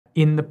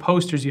in the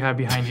posters you have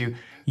behind you,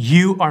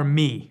 you are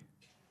me.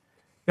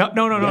 No,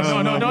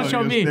 don't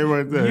show me.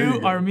 Right there.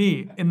 You are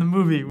me in the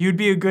movie. You'd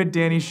be a good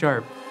Danny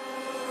Sharp.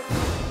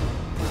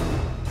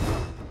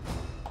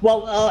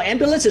 Well,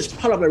 Ambulance is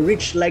part of a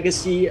rich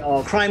legacy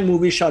of crime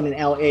movies shot in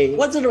LA.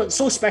 What's it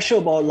so special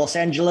about Los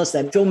Angeles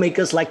that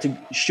filmmakers like to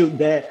shoot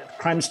their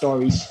crime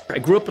stories? I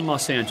grew up in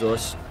Los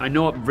Angeles. I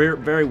know it very,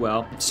 very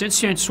well. Since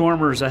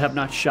Transformers, I have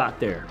not shot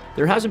there.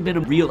 There hasn't been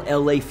a real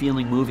LA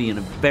feeling movie in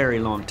a very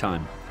long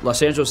time.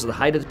 Los Angeles was the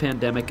height of the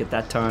pandemic at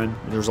that time.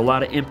 There was a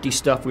lot of empty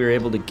stuff we were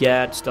able to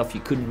get, stuff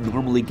you couldn't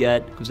normally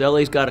get. Because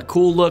LA's got a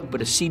cool look,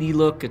 but a seedy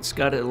look. It's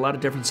got a lot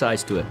of different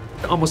sides to it.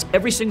 Almost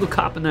every single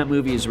cop in that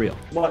movie is real.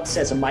 What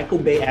sets a Michael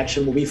Bay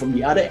action movie from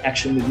the other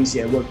action movies he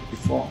had worked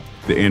before?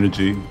 The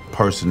energy,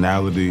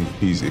 personality,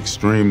 he's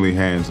extremely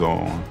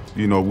hands-on.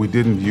 You know, we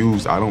didn't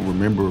use, I don't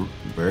remember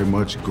very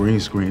much green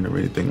screen or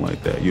anything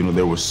like that. You know,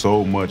 there was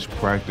so much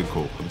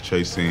practical. The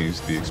chase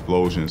scenes, the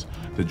explosions,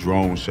 the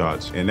drone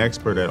shots. An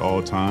expert at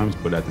all times,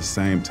 but at the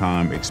same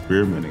time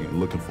experimenting and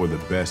looking for the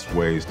best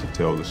ways to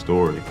tell the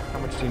story. How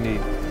much do you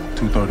need?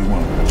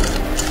 231.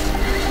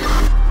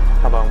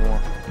 How about more?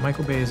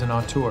 Michael Bay is an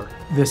auteur.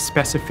 The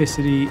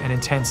specificity and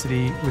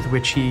intensity with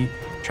which he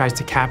tries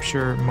to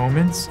capture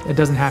moments, it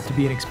doesn't have to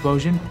be an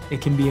explosion, it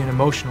can be an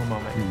emotional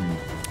moment,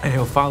 and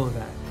he'll follow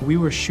that. We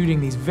were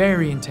shooting these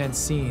very intense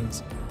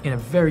scenes in a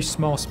very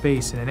small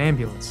space in an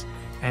ambulance,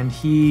 and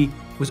he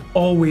was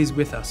always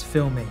with us,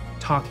 filming,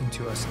 talking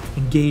to us,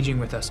 engaging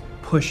with us,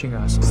 pushing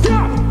us.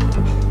 Stop!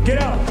 Get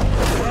out!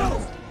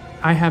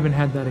 I haven't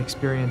had that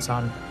experience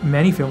on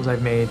many films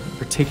I've made,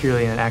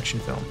 particularly in an action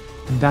film.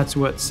 And that's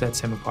what sets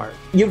him apart.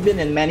 You've been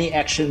in many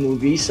action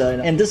movies,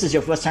 and this is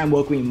your first time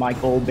working with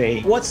Michael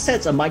Bay. What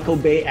sets a Michael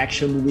Bay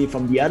action movie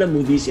from the other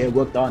movies you have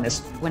worked on?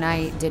 When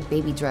I did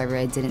Baby Driver,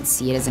 I didn't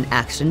see it as an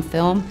action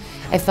film.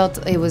 I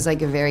felt it was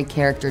like a very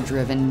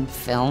character-driven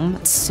film.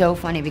 It's so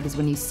funny because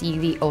when you see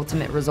the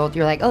ultimate result,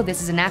 you're like, oh,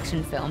 this is an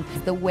action film.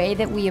 The way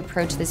that we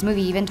approach this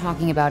movie, even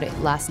talking about it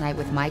last night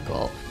with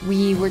Michael,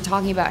 we were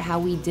talking about how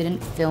we didn't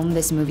film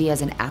this movie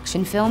as an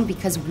action film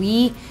because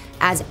we,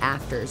 as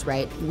actors,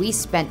 right, we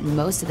spent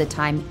most of the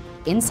time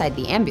inside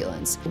the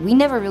ambulance. We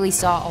never really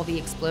saw all the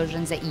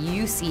explosions that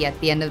you see at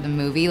the end of the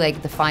movie,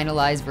 like the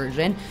finalized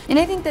version. And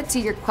I think that to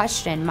your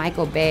question,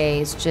 Michael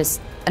Bay is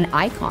just an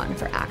icon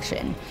for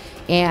action.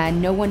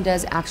 And no one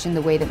does action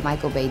the way that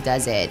Michael Bay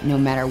does it, no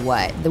matter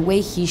what. The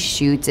way he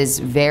shoots is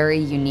very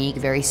unique,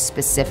 very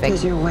specific.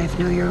 Does your wife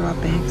know you're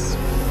Rob Banks?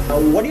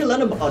 What do you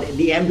learn about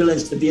the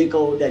ambulance, the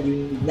vehicle that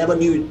you never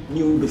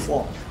knew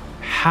before?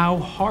 How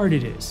hard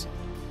it is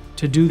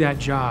to do that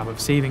job of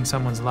saving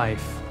someone's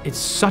life. It's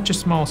such a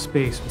small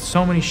space with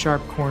so many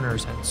sharp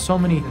corners and so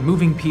many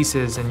moving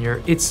pieces, and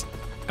it's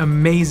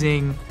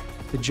amazing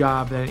the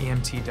job that an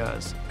EMT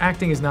does.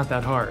 Acting is not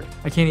that hard.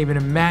 I can't even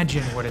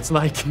imagine what it's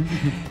like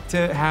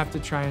to have to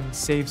try and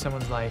save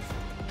someone's life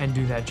and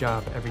do that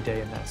job every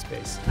day in that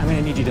space. I'm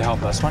gonna need you to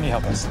help us. Why don't you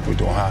help us? We're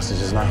doing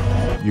hostages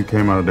now. You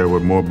came out of there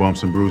with more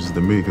bumps and bruises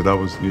than me because I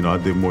was, I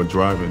did more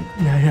driving,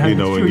 Yeah, and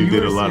you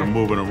did a were lot sick. of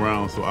moving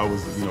around, so I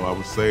was, I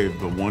was saved.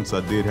 But once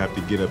I did have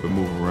to get up and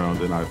move around,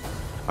 then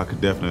I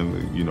could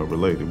definitely,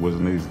 relate. It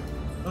wasn't easy.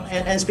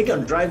 And speaking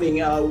of driving,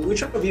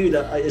 which of you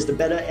is the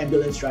better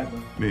ambulance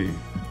driver? Me.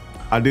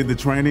 I did the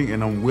training,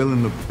 and I'm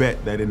willing to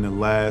bet that in the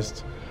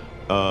last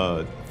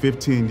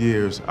 15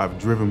 years, I've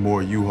driven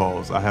more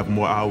U-Hauls. I have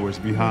more hours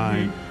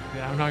behind.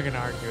 Yeah, I'm not gonna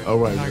argue it. All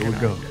right, I'm here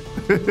not we gonna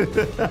go.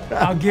 argue it.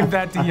 I'll give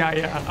that to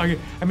Yahya.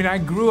 I mean, I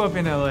grew up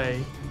in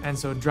LA, and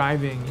so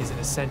driving is an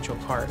essential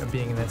part of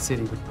being in that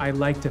city. I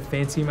like to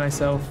fancy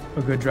myself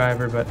a good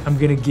driver, but I'm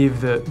gonna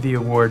give the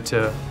award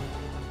to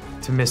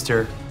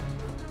Mr.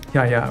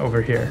 Yahya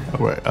over here.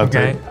 All right, I'll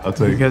take it.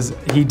 Because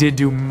he did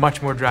do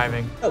much more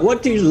driving.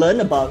 What do you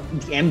learn about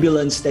the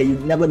ambulance that you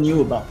never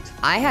knew about?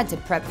 I had to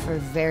prep for a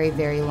very,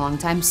 very long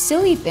time.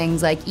 Silly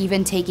things like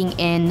even taking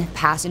in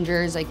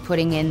passengers, like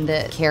putting in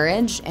the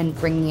carriage and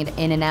bringing it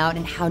in and out,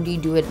 and how do you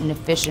do it in an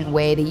efficient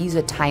way to use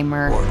a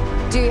timer.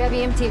 Do you have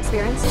EMT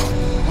experience?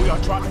 We are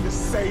trying to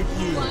save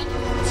you. 1,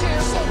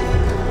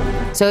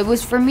 2. So it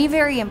was for me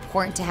very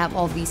important to have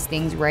all these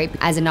things right.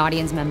 As an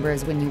audience member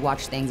is when you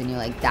watch things and you're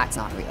like, that's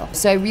not real.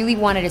 So I really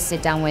wanted to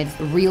sit down with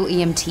real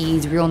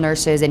EMTs, real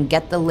nurses, and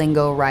get the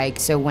lingo right.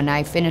 So when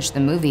I finished the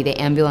movie, the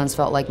ambulance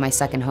felt like my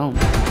second home.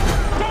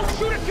 Don't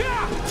shoot a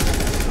cop!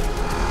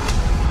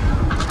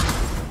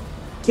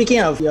 Speaking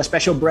of your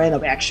special brand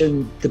of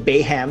action, the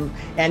Bayhem,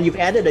 and you've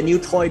added a new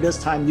toy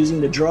this time using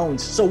the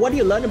drones. So what do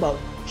you learn about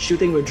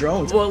shooting with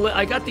drones? Well,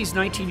 I got these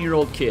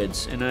 19-year-old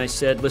kids, and I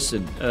said,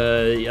 listen,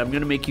 I'm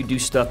going to make you do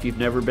stuff you've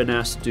never been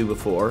asked to do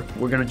before.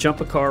 We're going to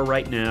jump a car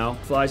right now.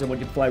 Flies, I want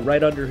you to fly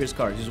right under his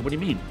car. He says, what do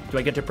you mean? Do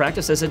I get to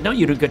practice? I said, no,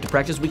 you don't get to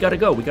practice. We got to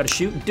go. We got to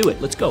shoot and do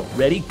it. Let's go.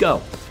 Ready?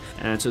 Go.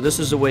 And so this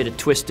is a way to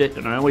twist it,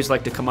 and I always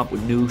like to come up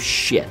with new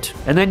shit.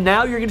 And then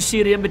now you're going to see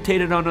it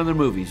imitated on other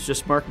movies.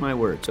 Just mark my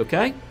words,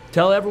 okay?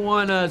 Tell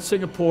everyone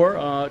Singapore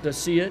to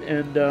see it,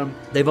 and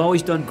they've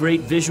always done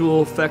great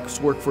visual effects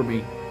work for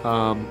me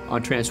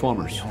on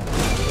Transformers.